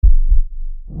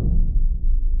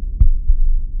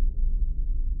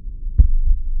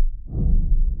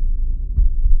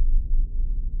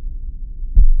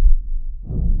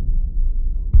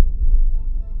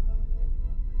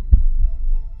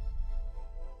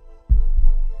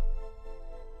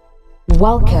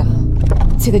Welcome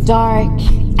to the dark,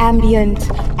 ambient,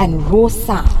 and raw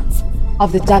sounds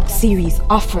of the dub series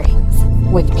offerings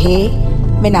with Phehh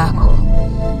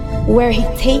Minakho, where he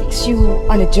takes you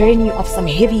on a journey of some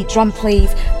heavy drum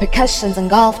plays, percussions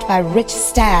engulfed by rich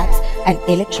stabs and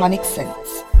electronic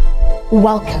synths.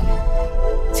 Welcome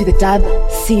to the dub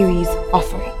series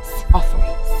offerings.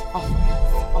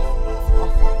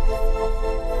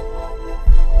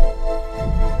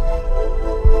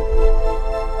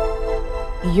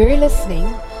 You're listening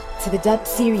to the dub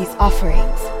series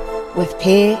offerings with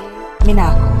Phehh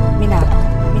Minakho.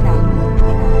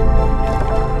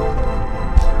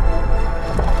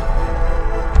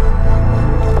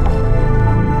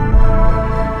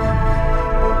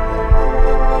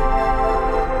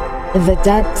 The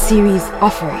dub series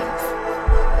offerings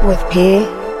with Phehh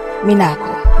Minakho.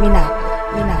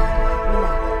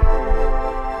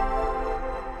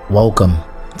 Welcome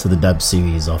to the dub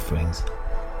series offerings.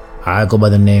 I go by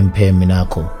the name Phehh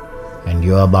Minakho, and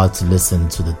you're about to listen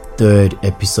to the third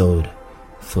episode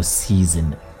for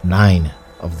season 9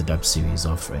 of the dub series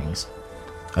offerings.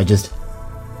 I just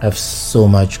have so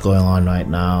much going on right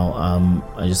now.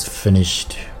 I just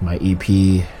finished my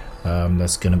EP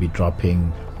that's gonna be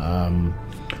dropping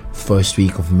first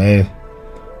week of May.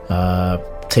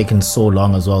 Taken so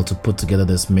long as well to put together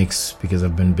this mix because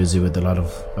I've been busy with a lot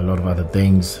of other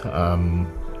things.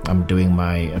 I'm doing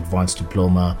my advanced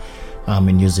diploma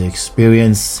in user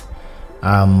experience.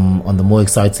 On the more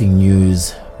exciting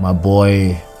news, my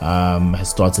boy has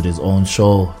started his own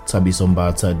show, Tabi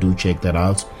Sombata. Do check that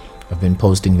out. I've been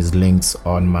posting his links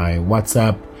on my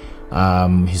WhatsApp.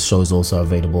 His show is also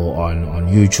available on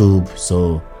YouTube.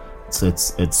 So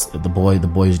it's the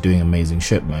boy is doing amazing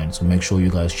shit, man. So make sure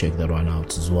you guys check that one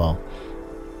out as well.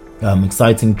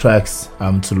 Exciting tracks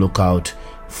to look out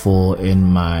for in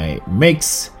my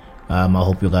mix. I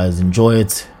hope you guys enjoy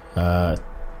it.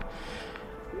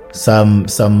 Some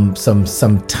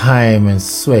time and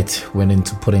sweat went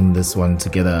into putting this one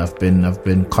together. I've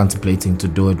been contemplating to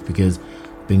do it because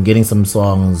I've been getting some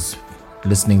songs,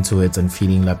 listening to it and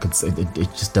feeling like it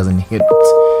just doesn't hit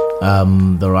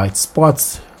the right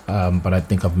spots. But I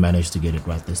think I've managed to get it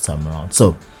right this time around.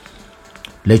 So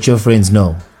let your friends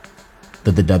know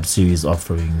that the dub series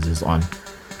offerings is on.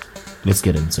 Let's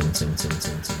get into it.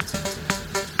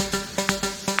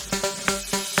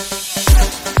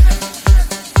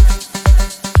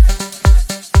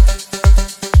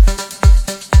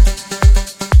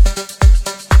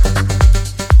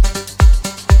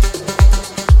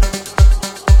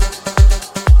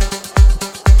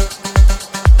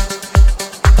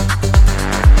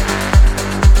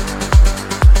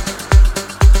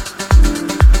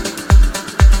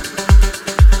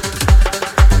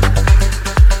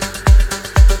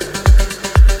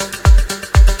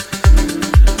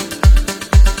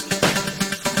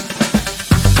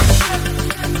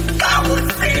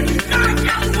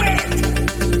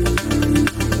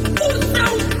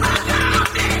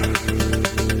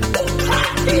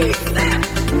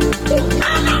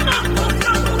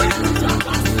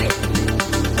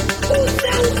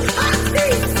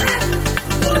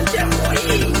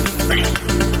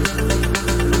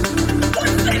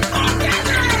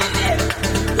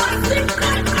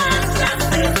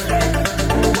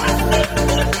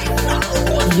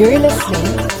 You're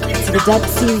listening to the dub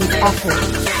series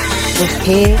offerings with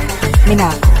Phehh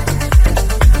Minakho.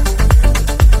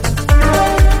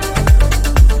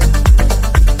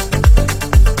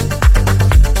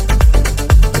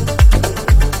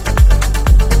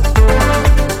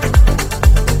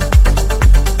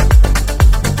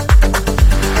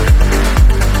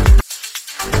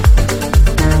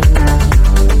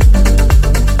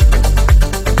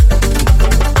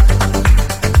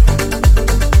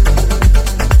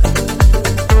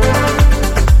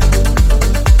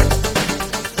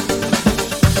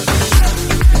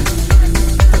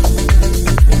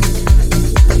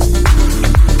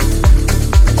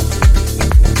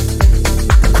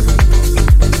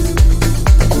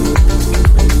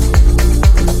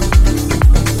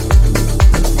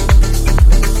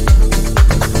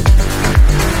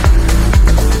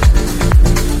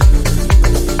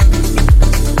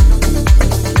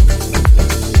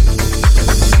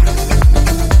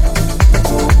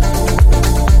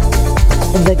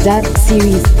 The dub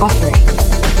series offerings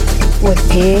with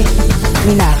Phehh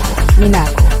Minakho.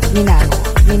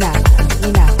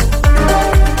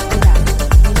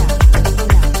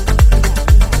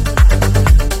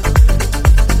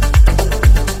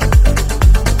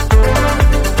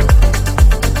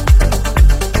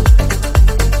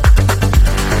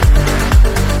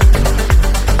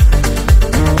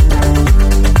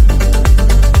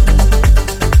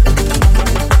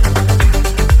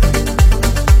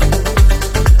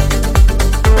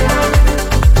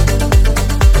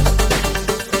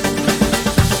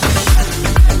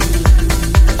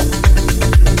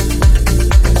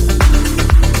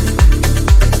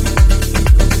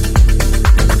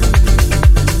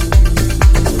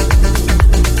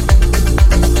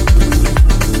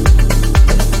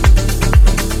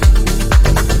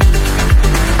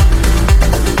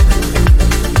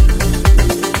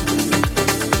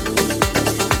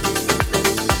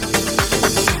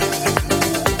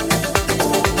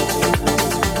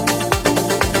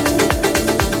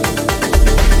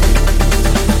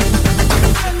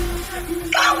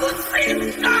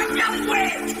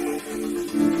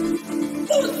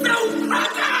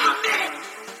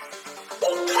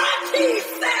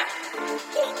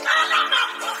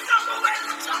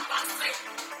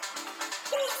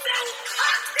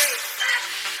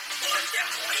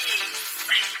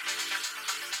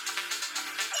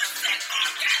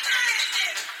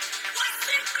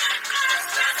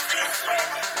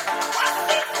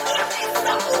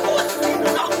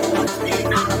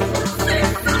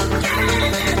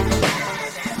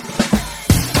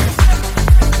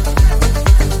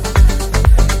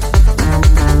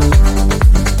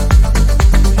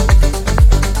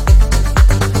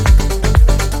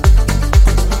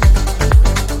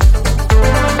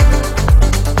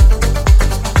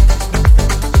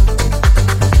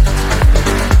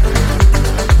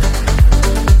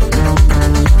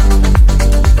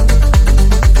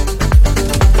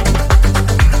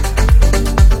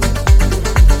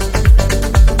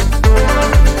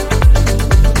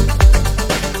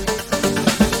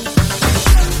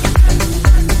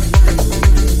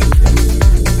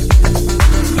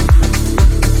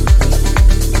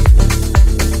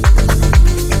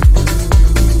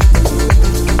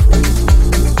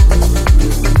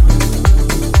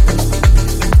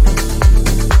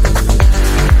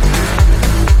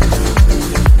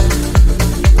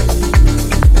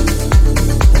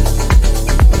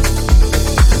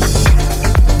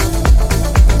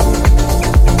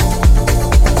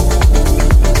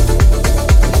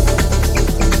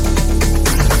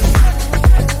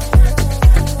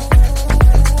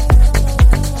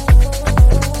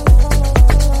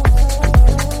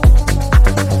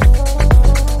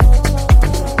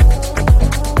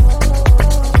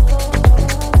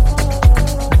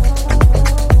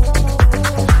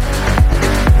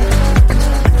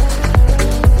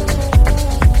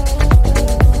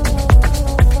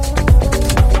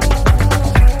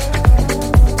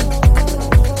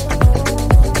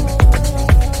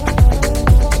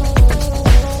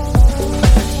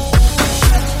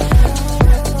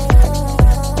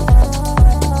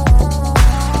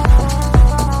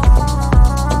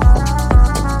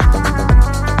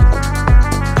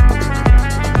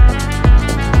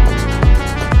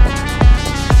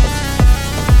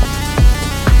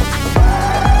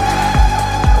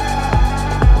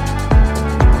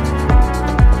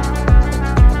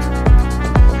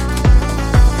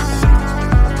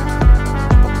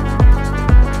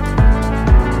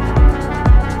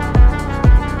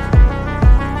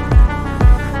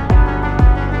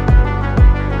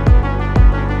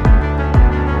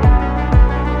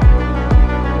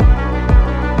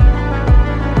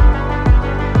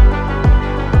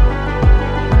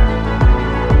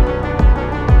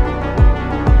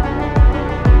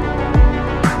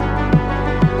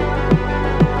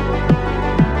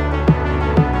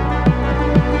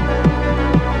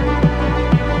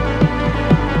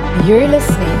 You're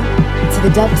listening to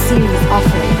the Dub Series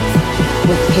offerings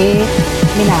with Phehh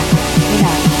Minakho.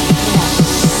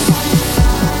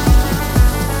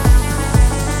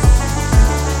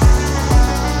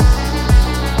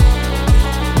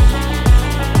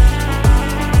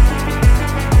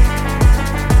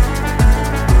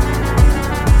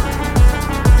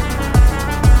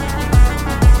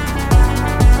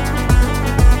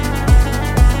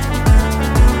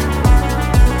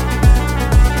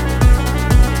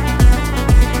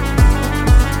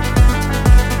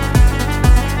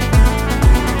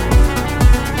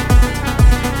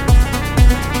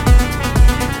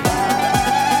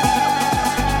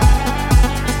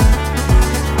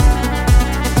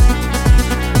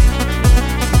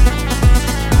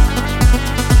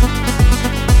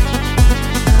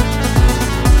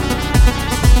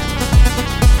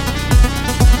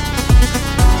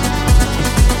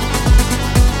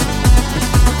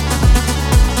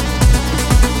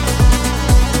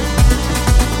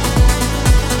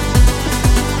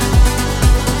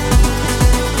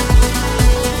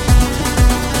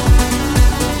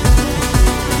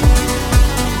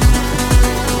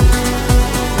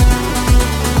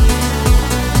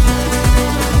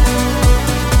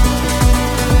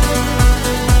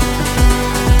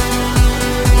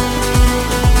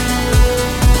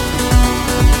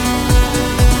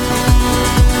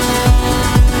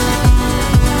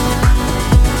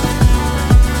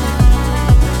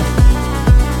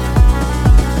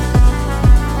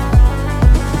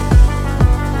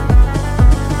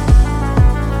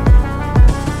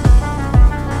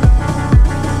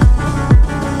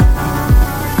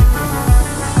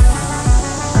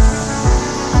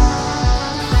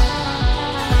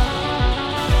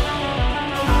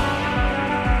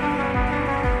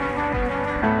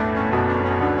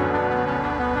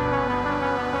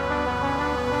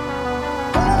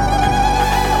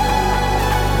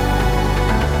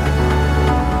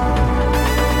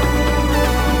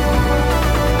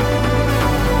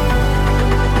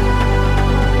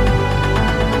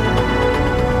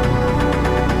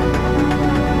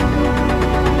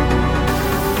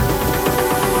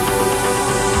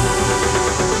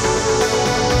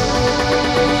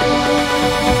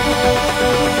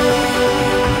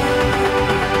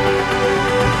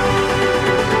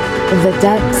 The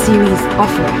dub series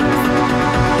offerings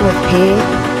with Phehh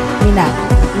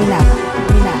Minakho.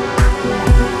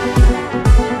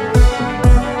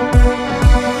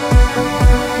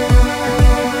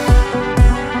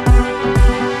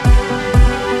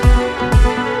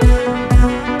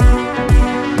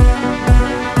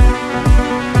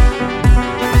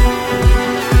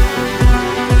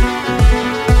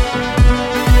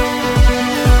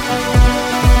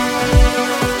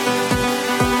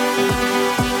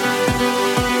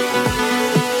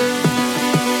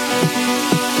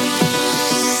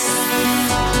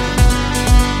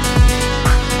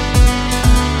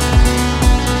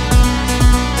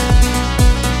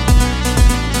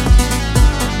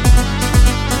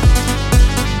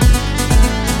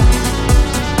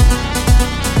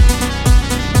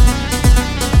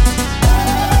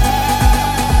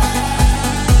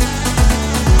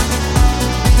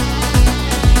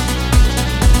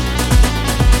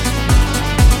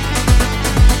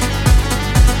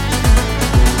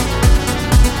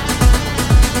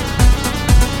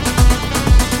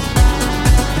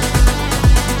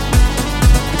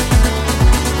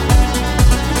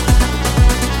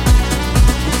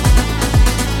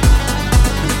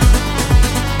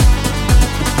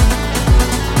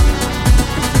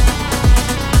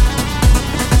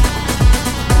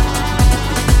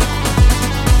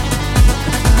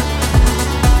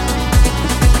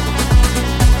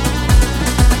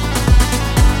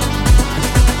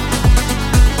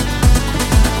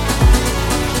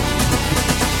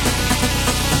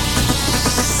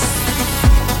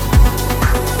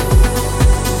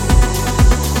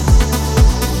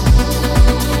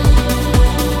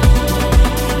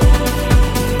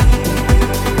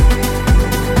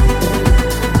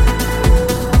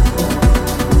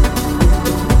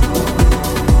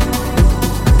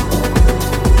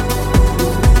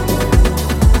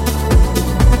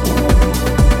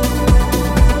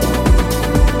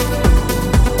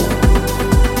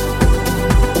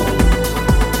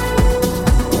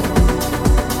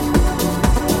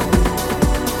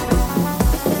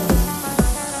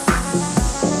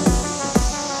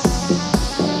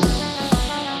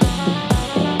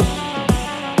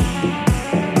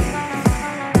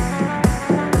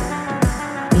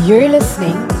 You're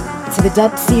listening to the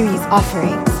dub series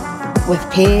offerings with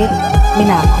Phehh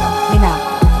Minakho.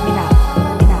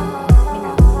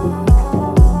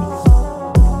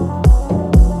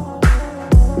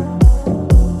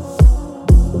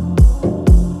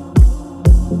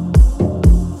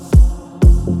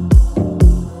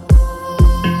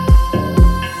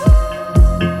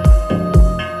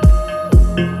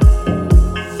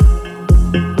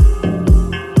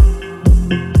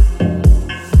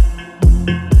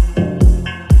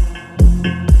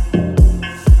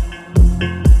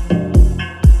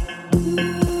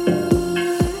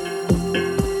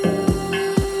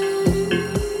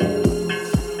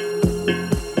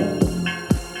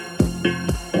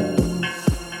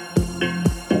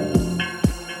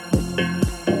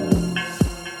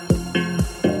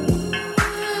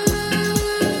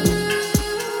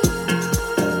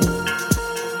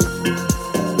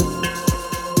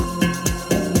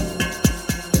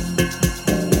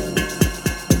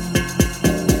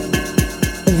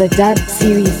 The dub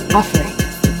series offering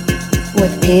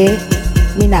with Phehh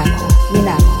Minakho.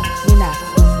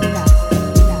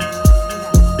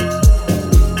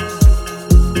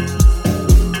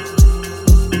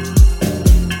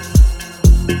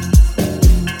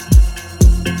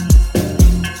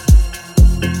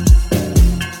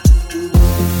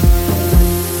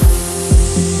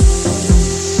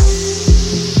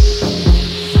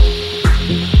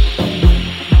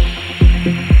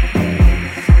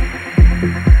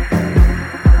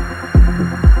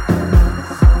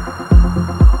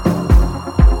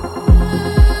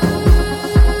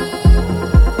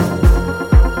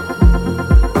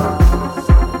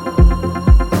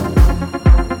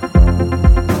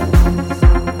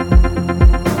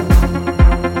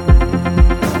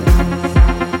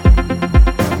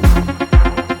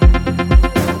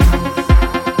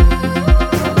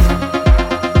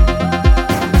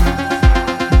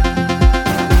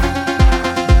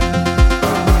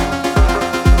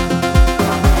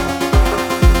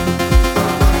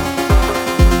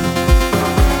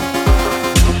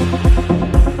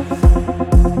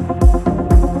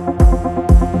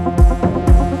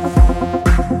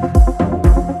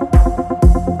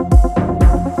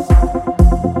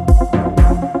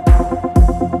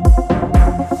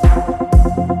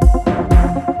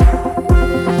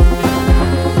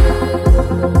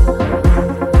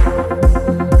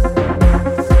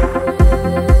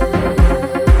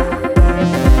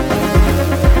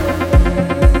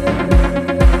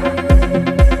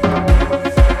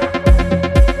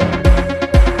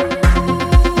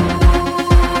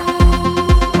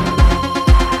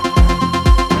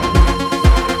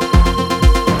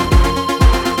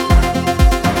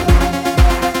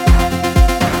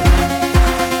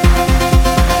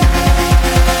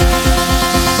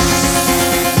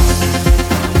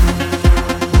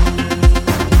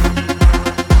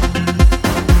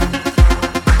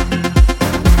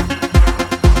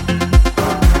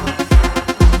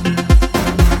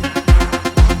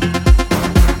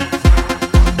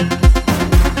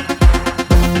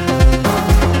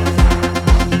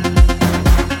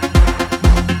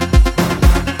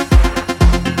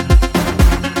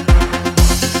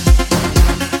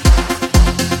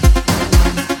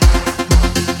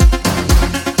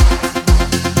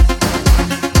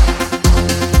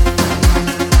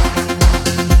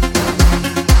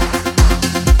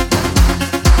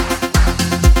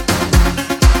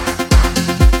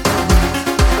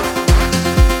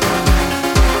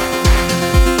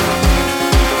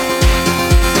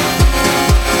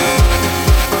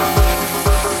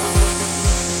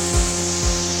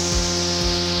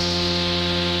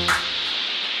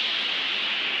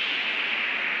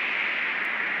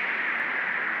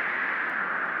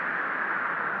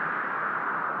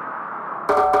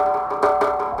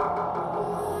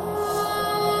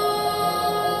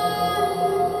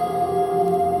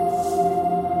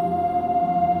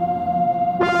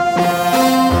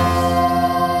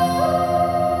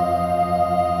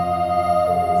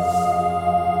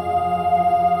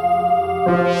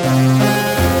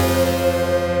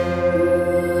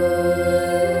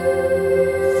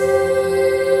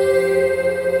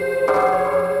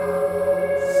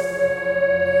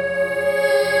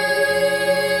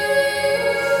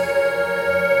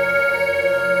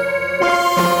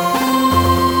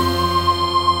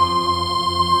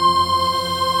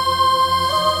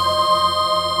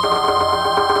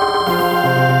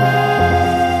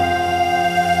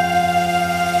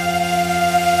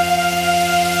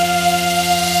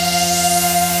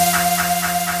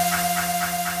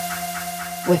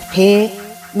 with Phehh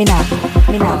Minakho,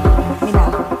 Minakho,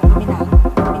 Minakho, Minakho.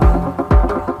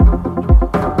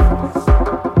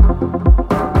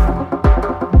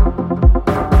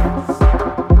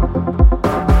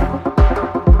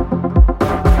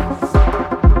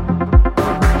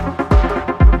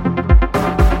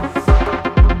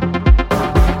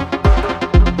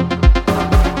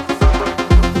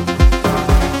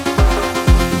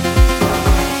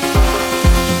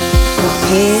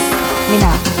 Phehh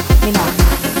Minakho, Minakho,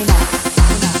 Minakho,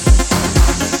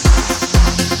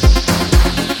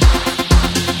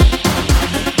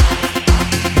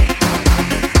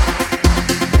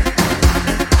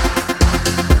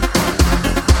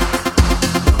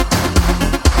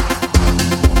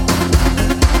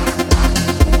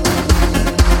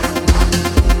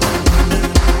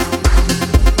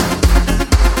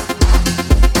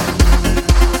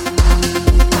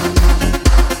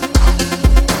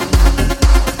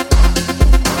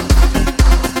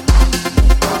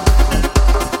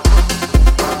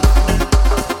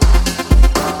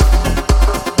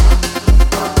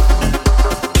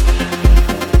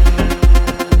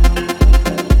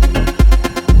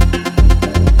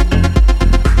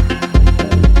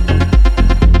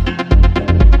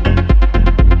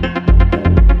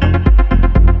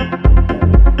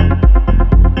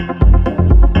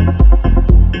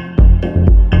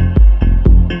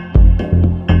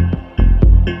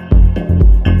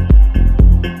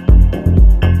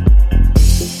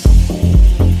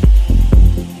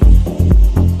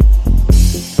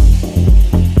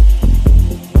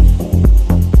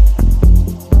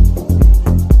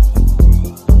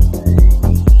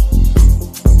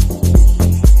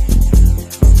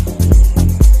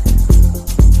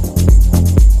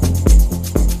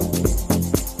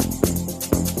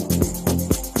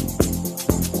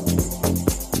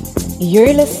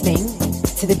 You're listening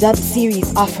to the dub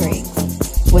series offerings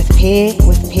with Phehh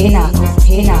Minakho,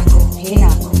 Minakho,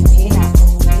 Minakho,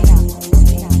 Minakho,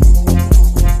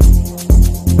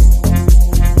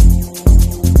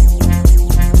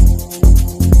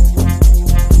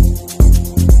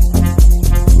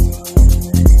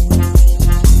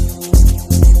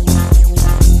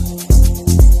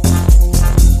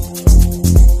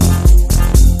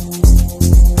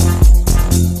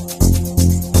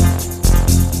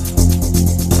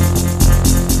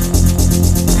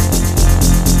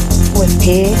 with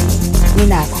Phehh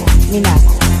Minakho,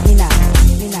 Minakho, Minakho,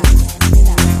 Minakho,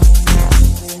 Minakho.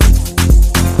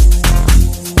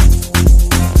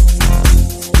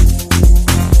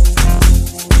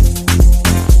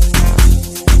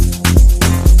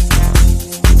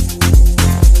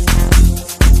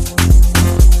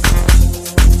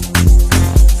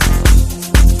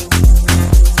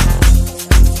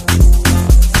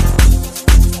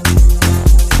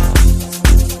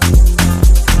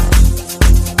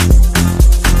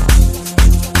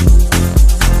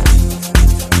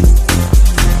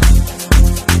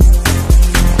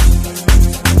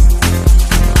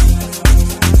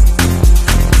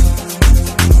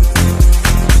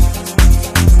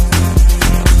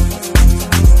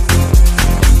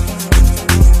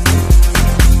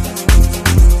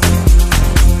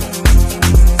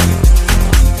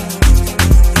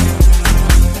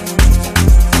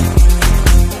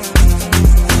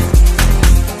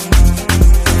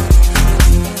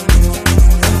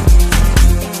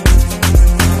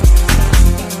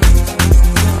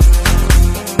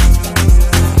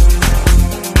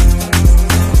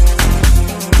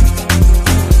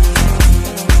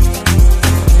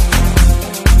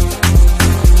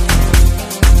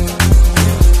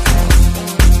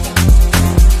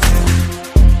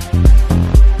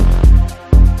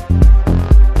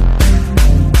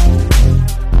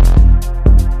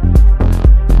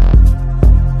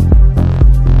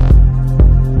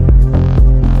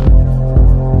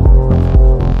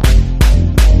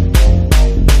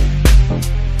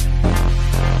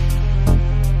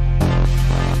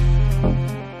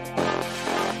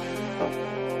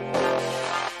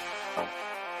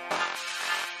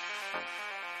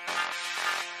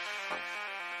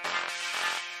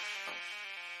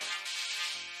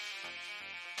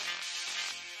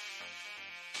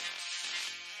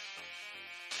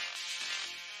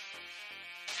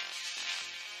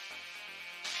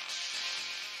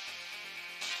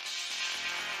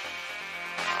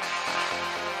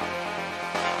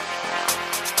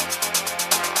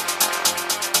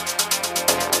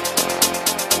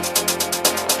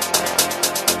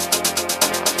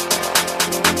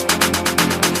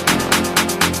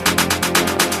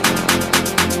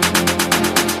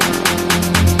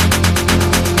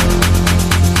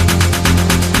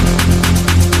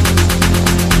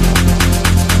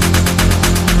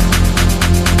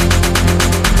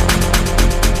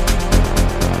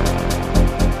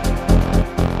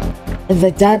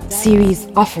 the dub series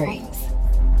offerings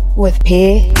with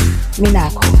Phehh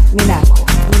Minakho, Minakho,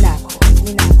 Minakho,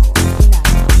 Minakho.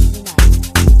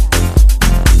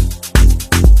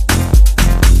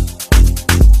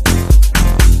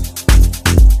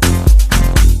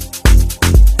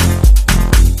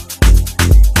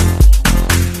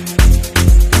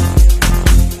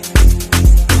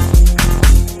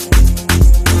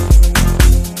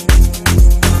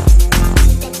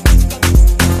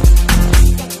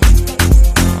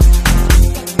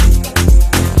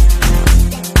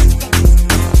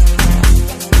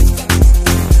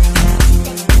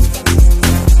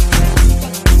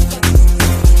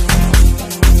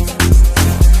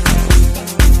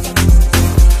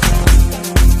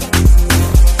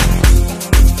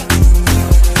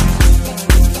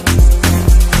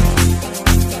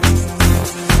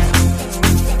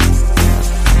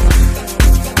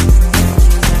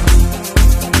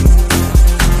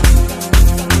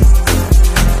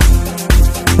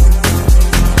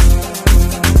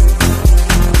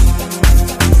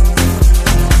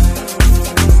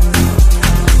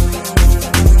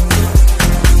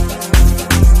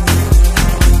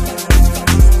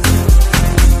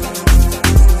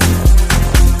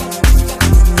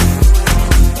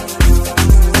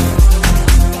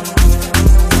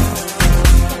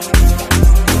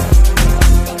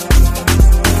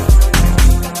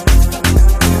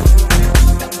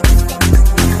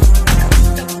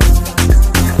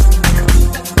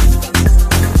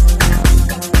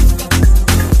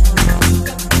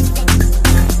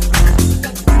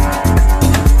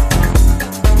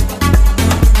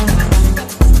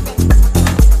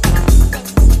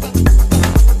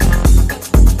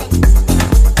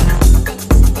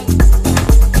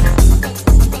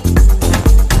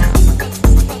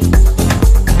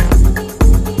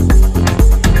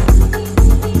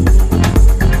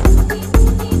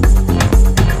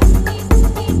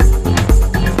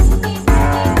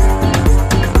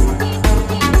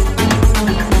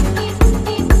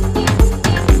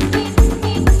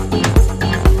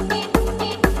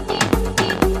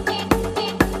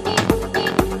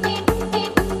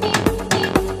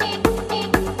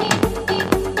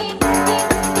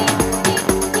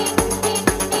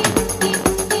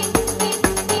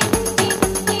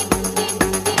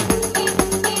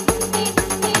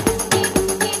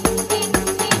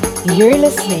 You're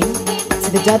listening to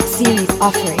the dub series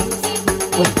offerings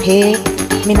with Phehh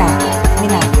Minakho,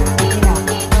 Minakho, Minakho,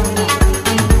 Minakho.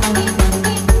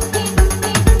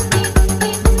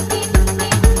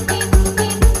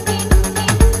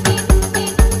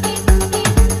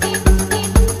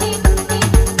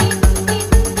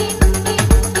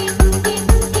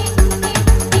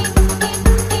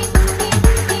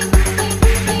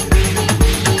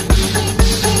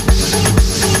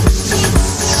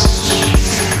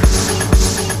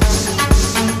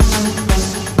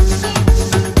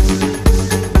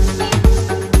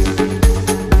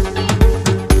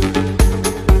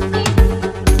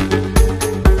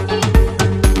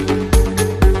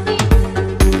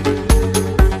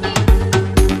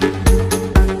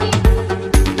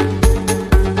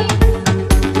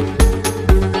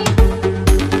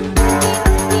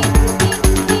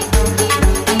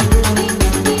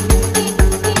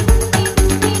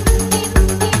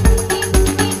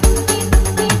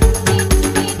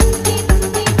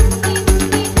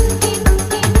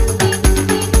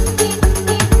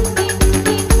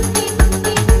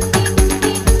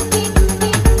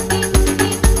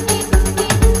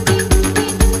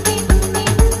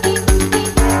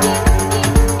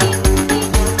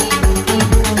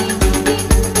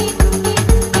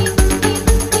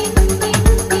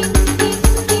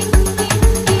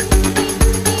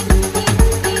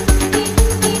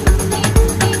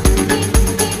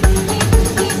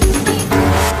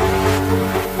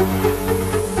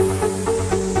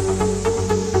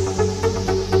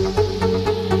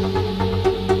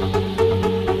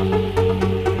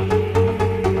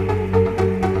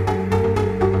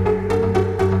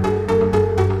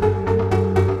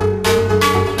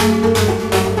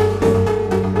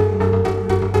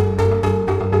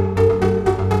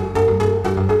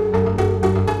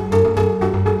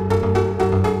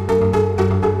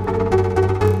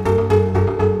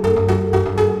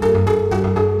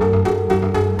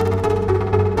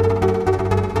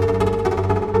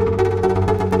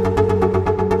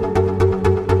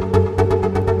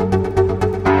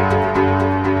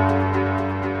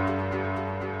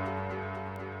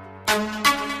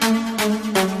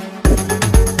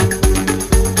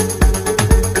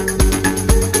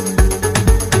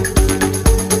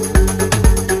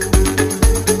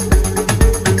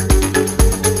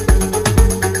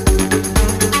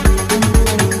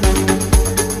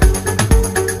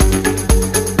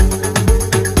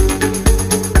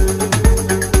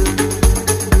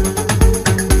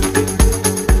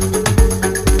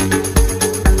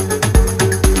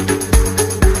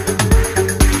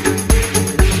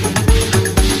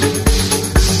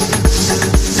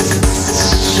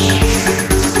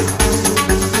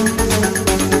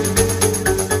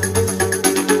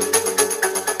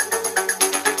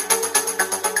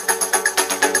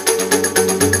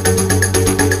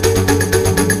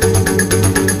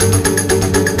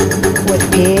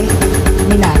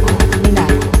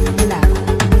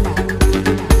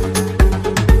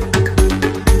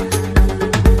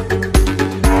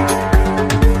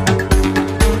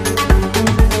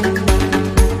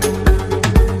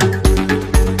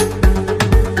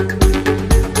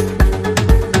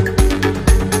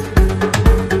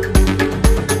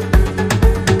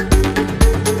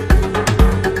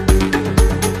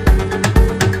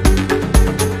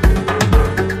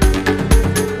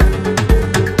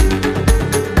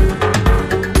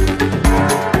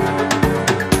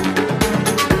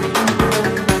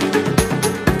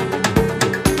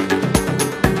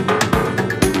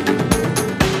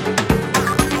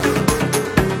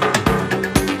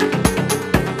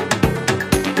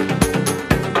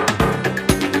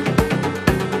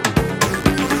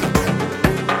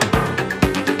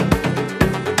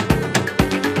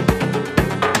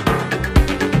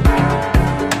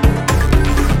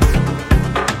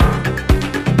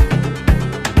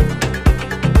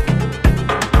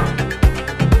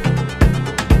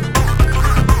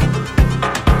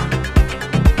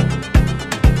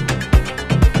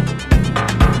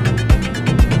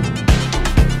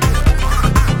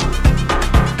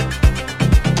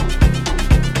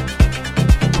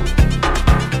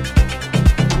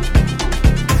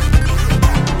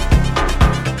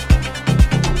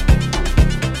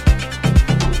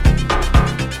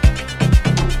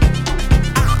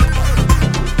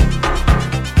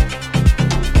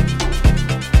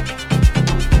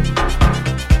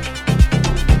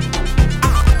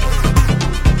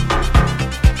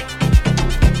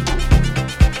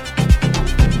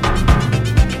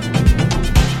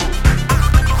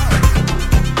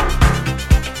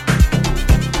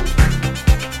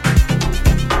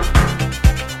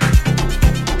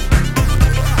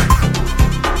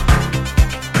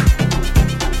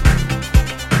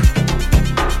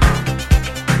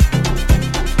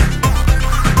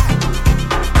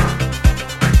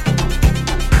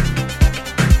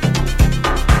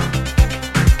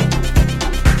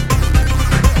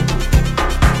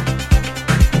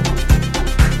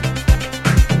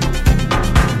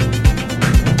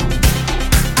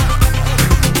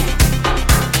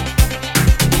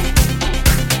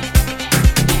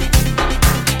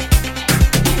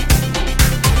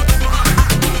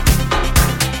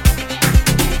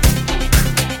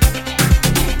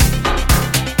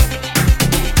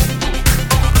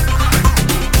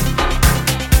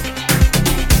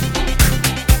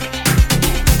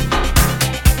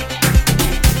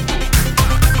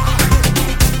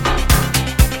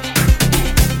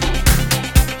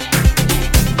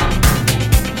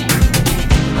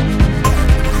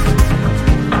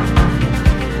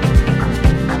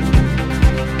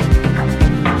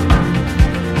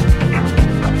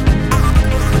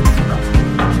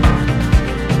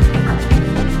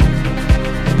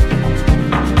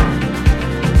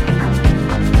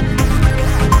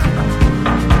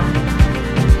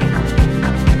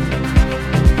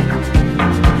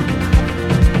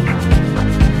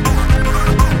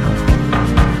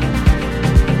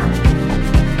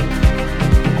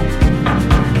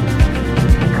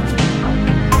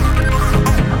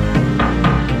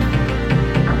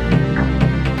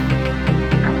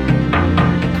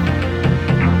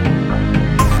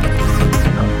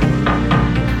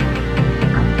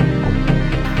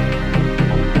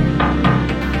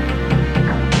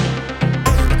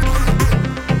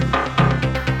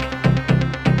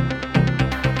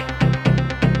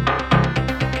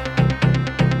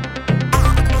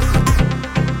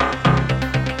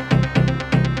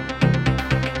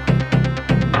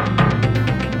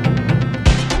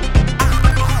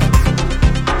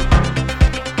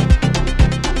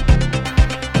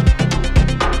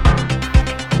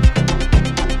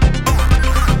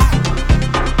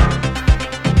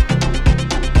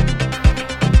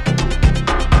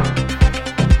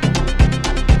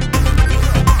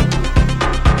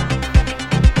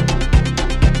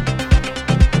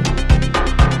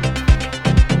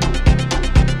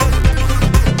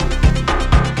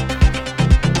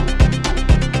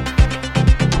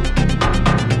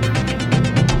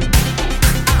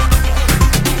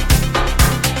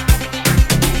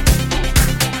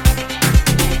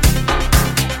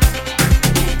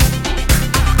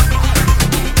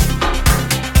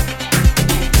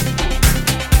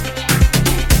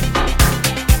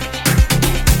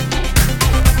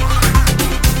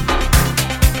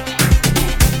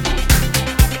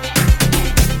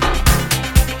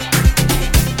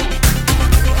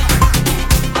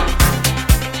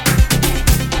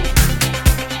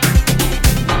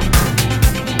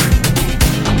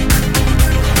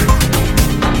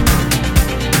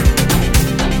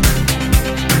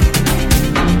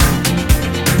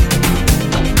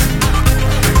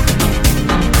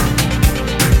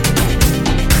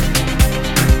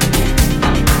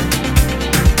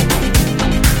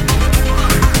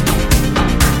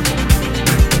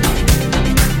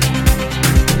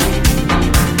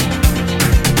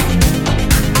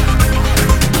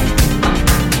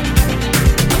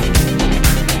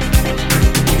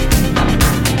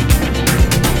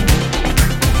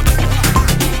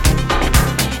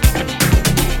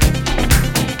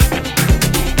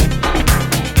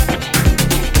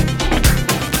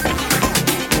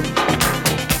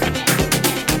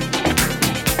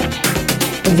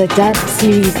 the Dub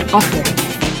Series offering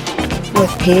with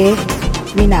Phehh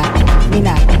Minakho.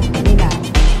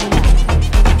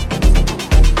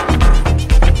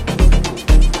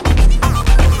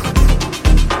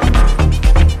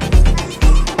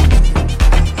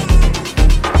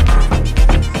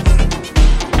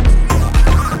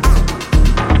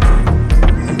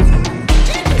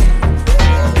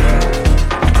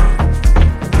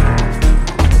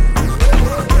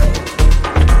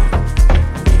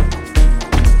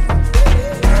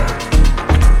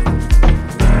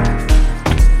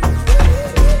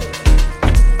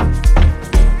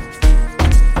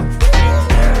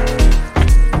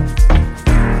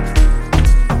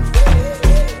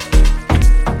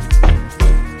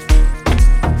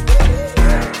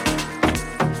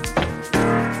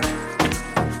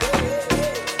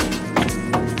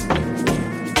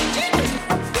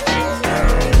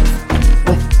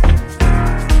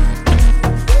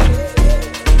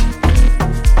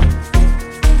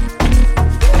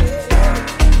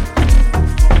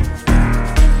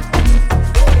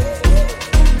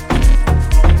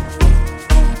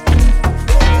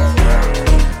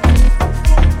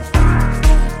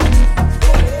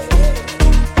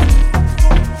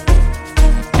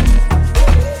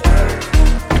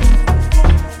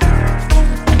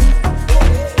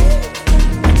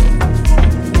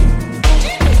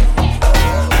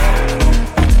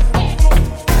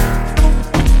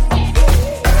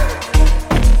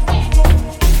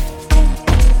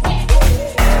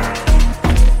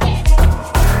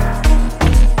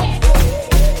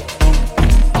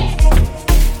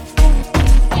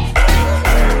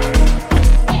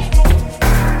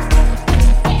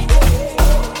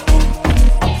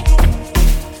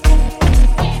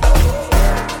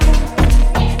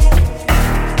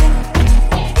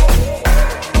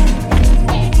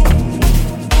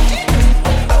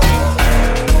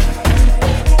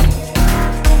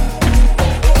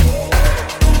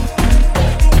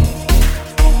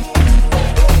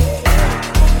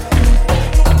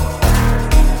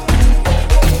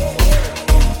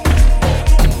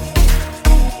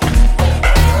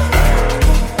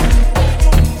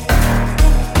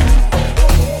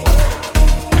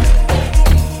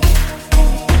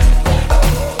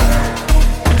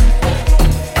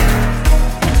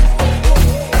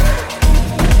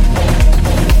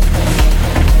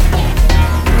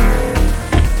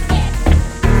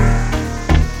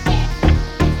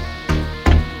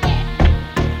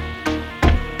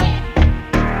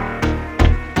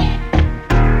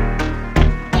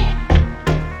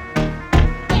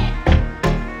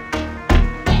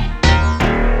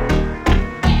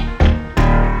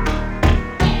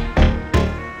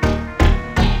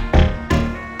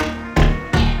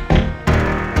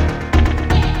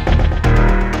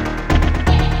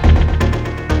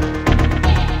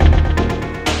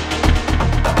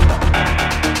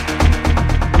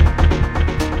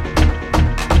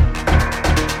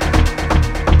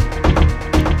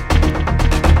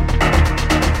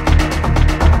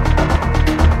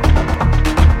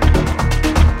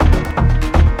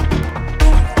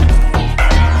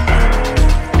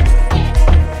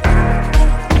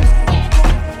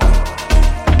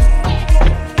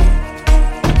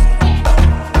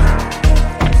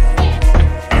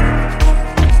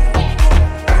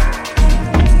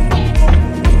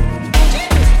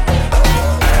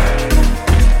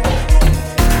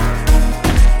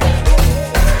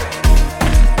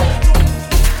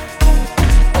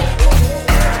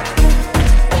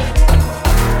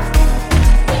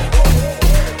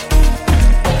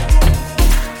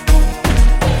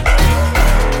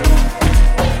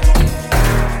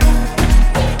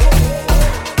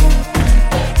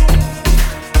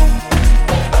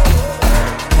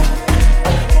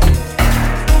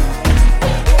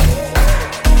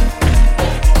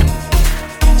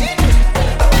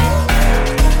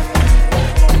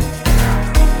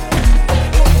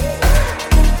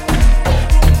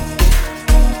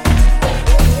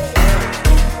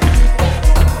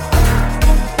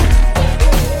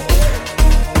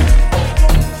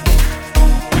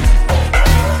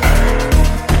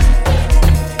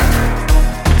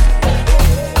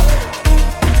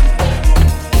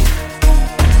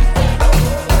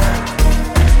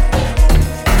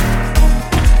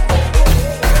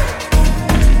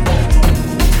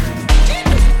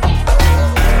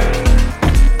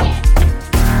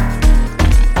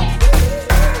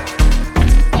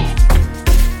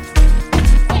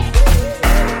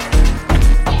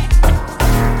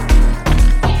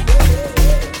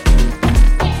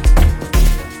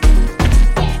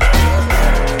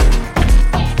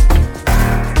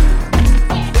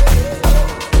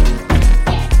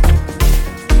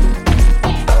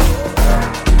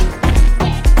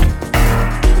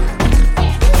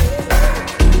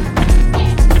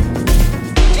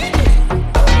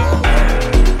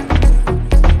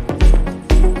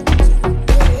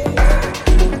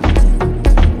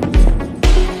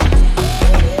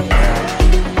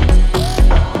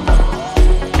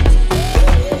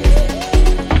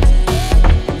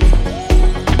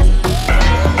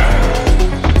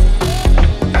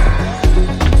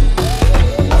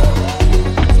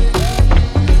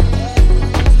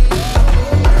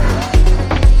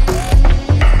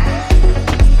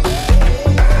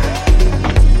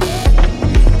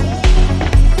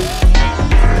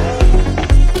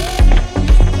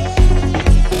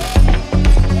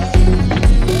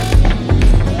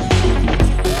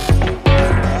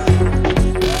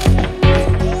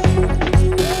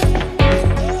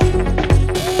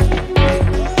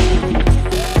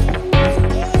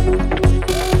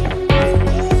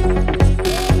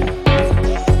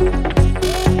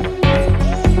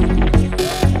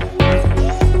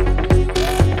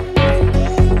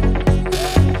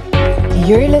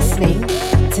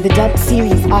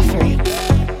 offering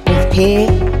with Phehh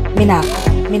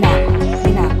Minakho. Minakho.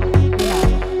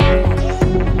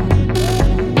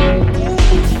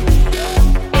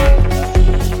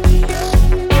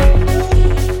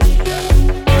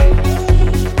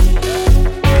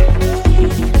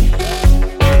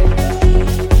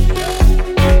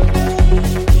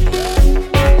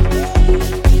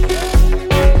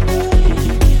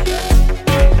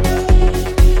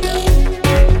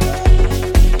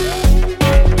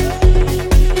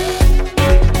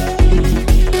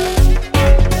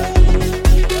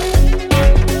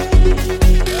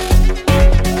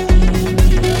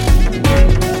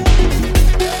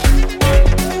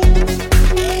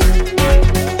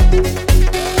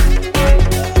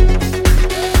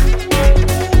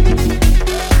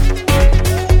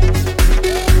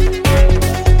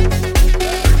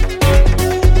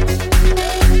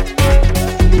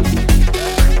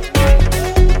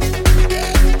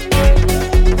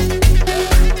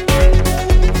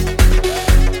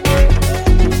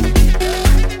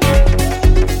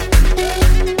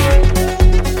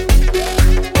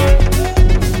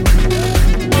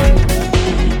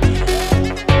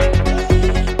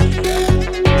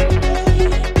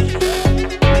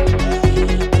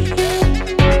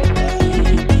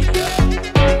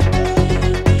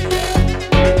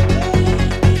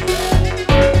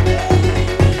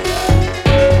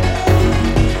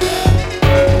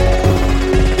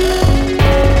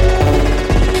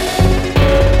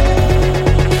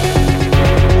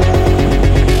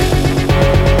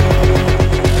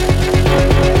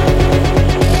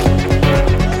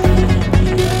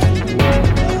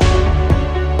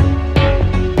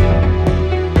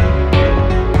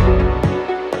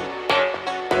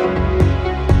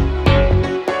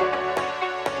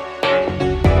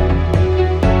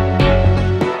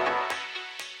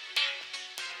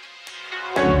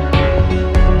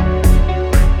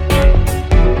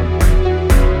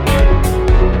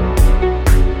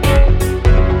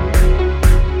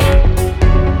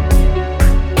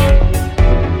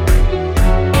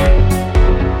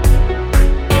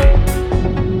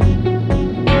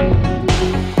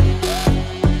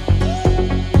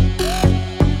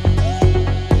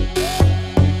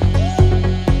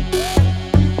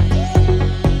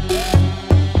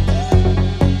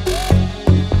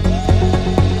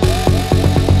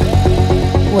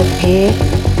 With Phehh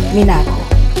Minakho.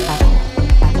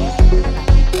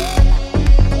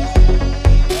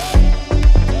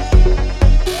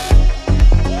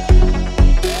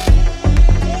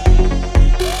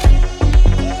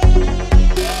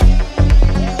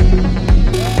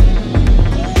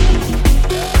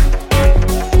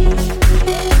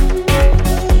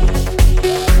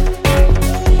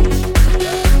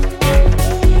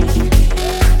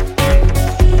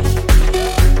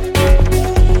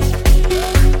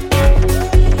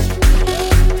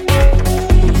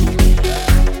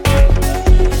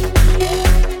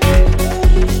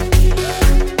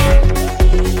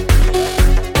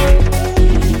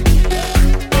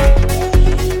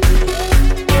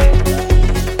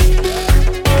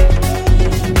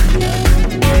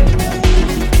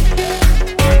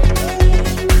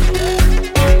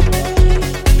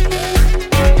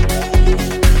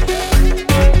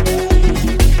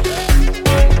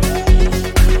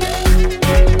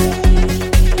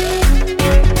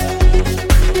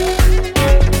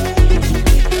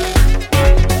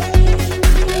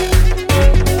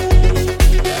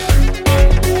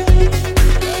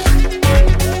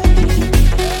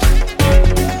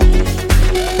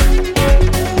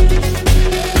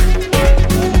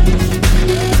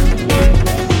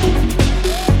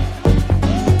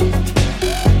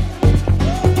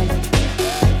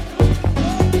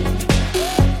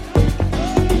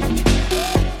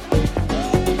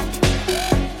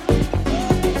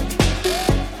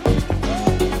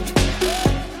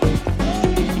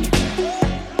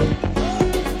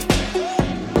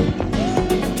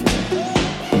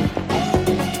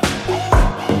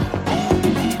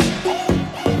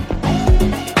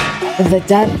 The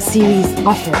dub series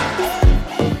offering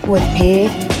with Phehh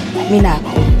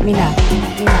Minakho.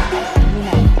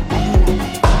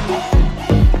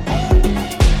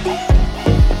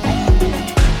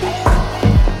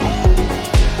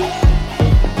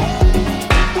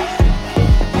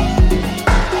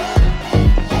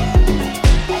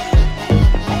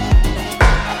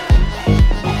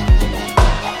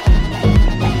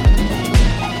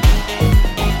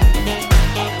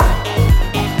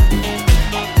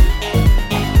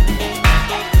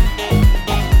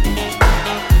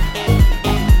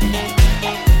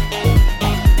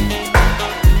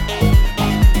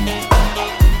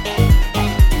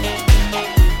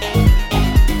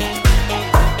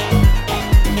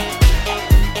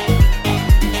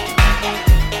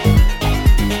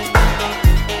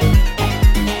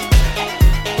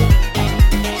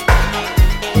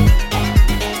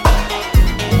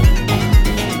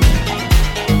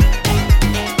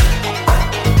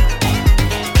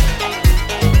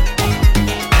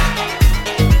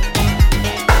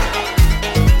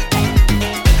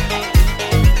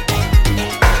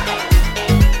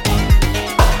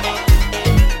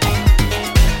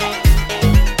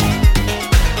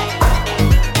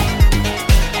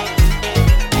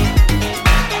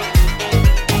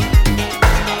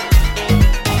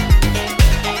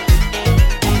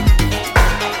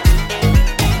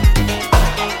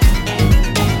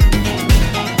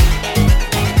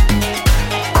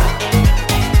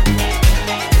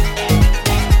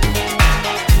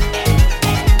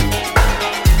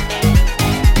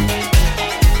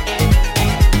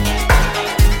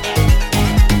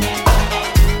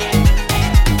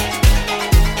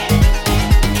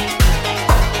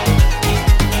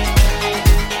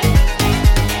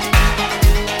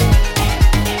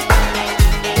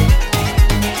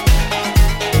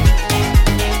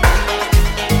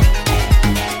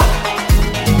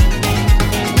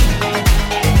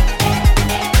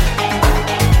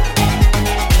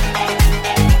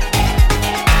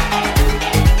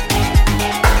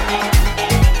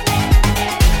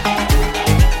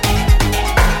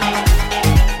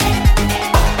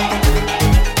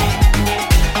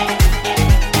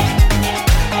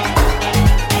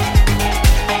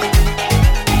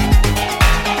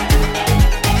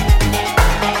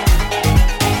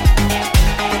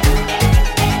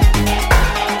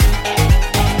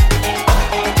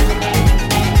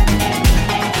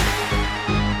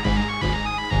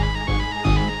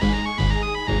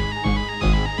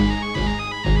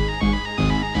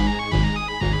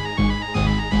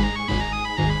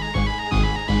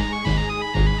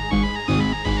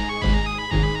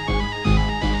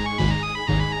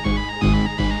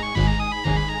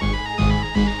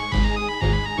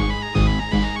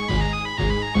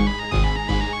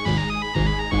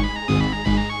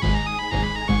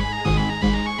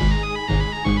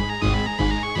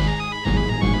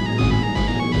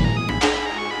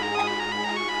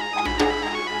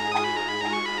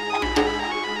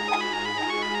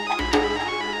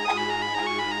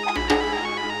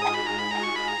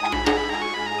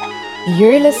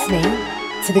 You're listening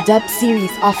to the dub series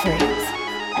offerings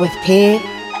with Phehh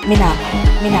Minakho.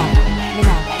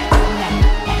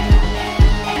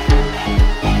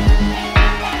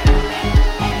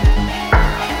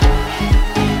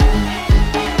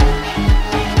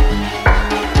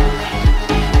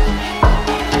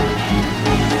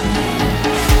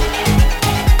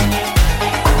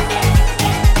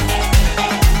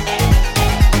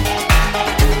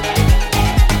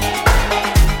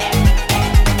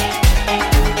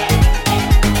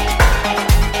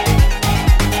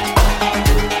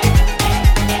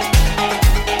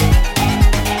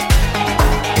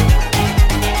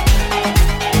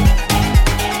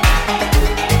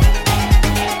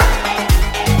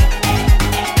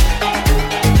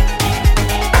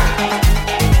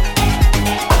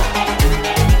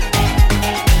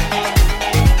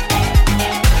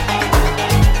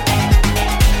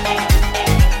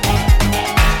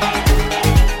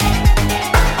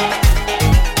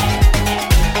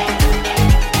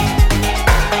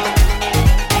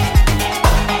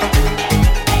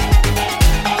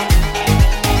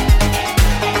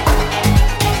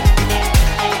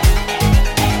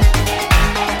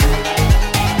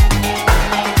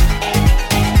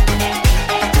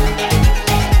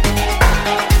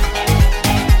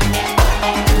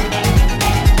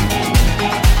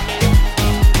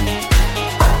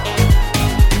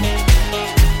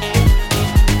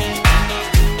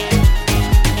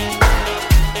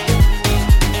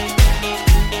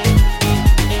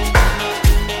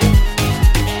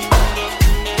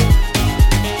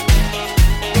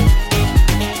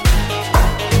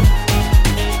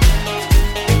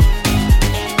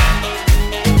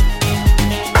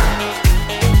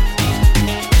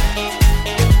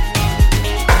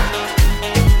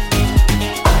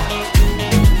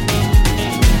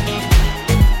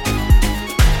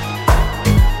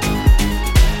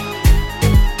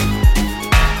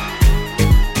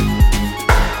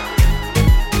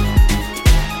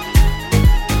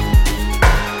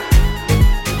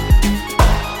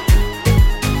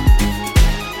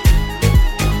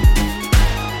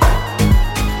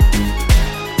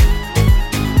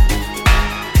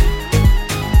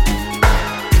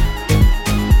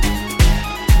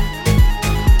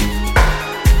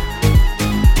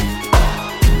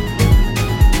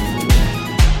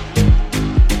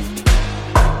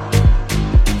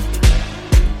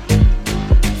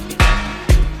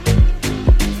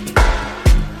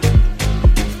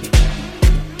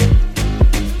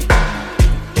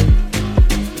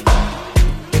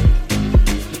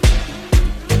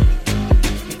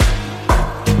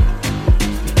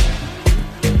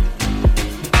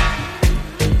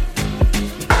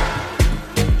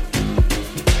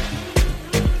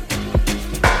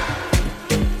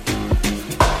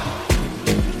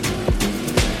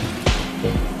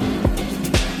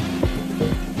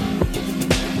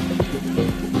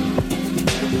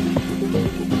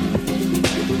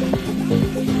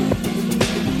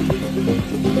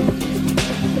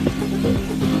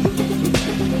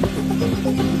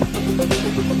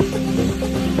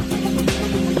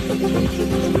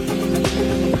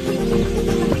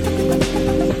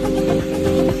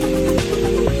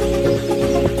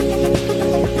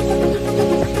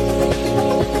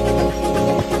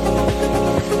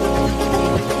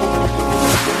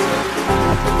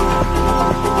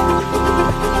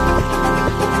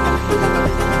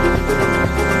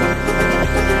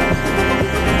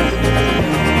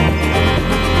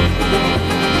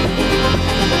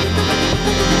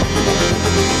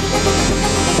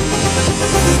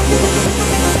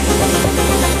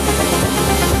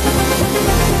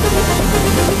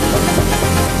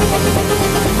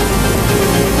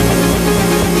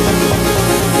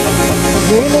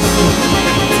 You're listening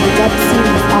to the dub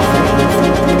series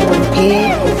offerings with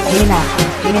Phehh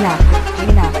Minakho.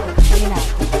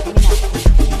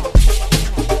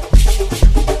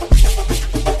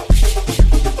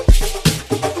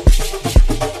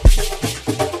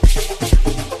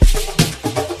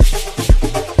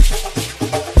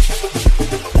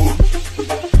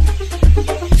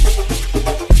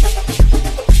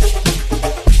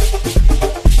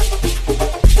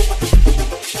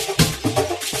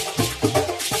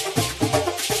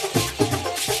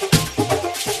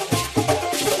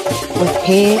 With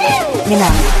Phehh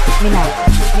Minakho.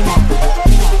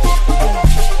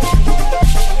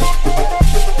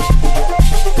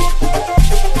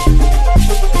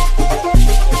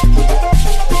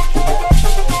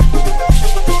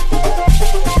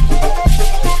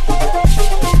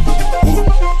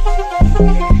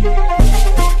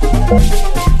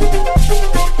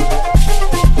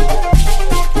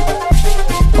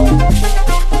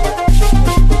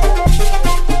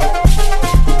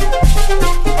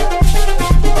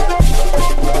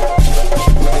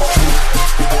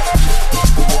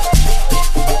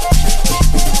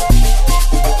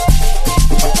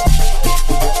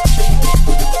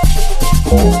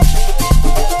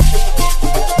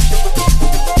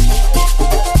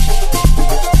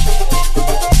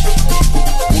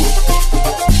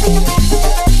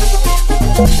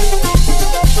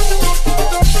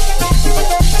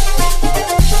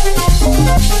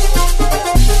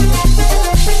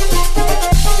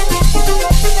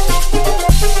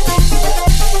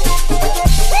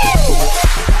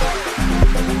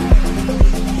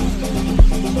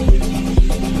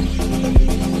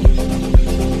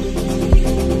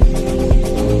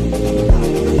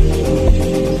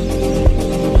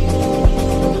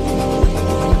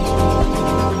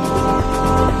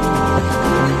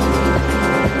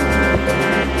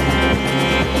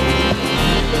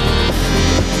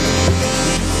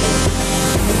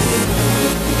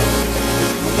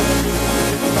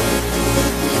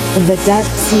 the Dub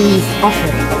Series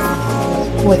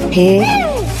offering with Phehh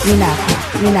Minakho.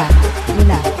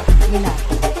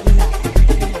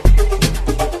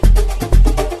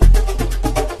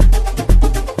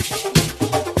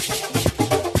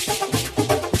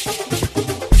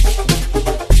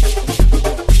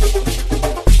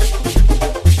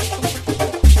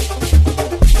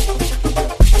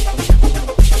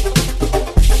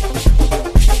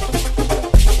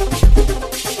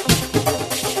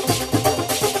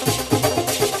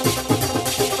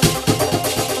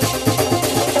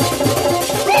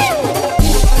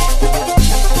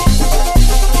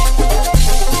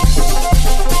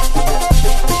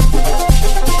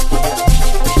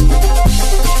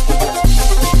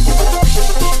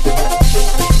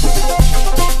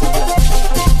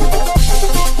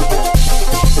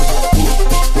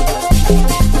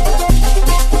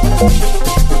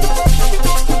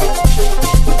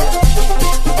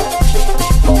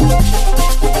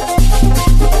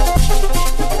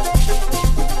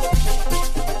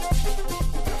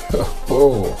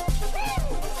 Oh,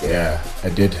 yeah,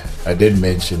 I did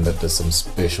mention that there's some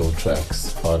special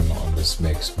tracks on this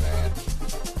mix,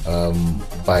 man.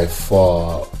 By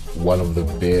far one of the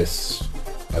best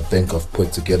I think I've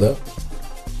put together,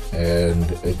 and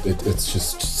it is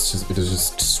just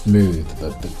smooth.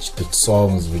 The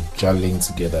songs were gelling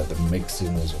together. The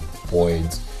mixing was on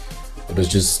point. It was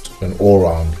just an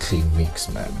all-round clean mix,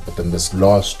 man. But then this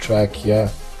last track here,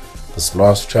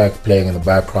 playing in the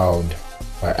background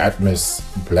by Atmos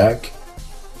Black,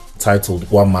 titled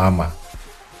Wa Mama.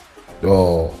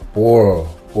 Oh, bro,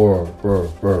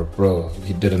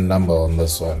 he did a number on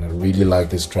this one. I really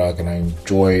like this track, and I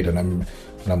enjoyed, and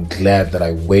I'm glad that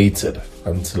I waited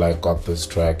until I got this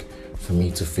track for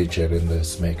me to feature it in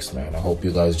this mix, man. I hope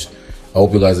you guys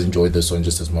enjoyed this one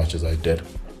just as much as I did.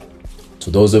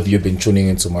 To those of you who've been tuning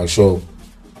into my show,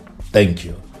 thank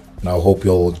you. And I hope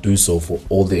you all will do so for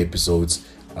all the episodes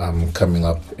coming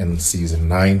up in season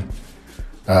 9.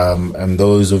 And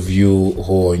those of you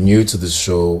who are new to this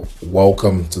show,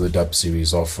 welcome to the Dub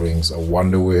Series offerings. I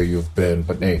wonder where you've been,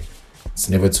 but hey, it's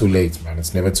never too late, man.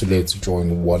 It's never too late to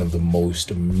join one of the most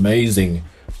amazing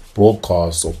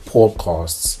broadcasts or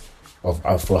podcasts of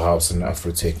Afro House and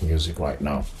Afro Tech music right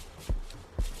now.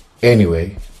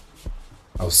 Anyway,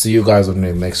 I'll see you guys on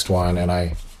the next one, and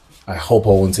I hope I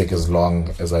won't take as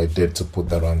long as I did to put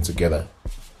that one together.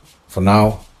 For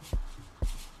now,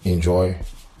 enjoy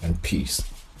and peace.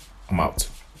 I'm out.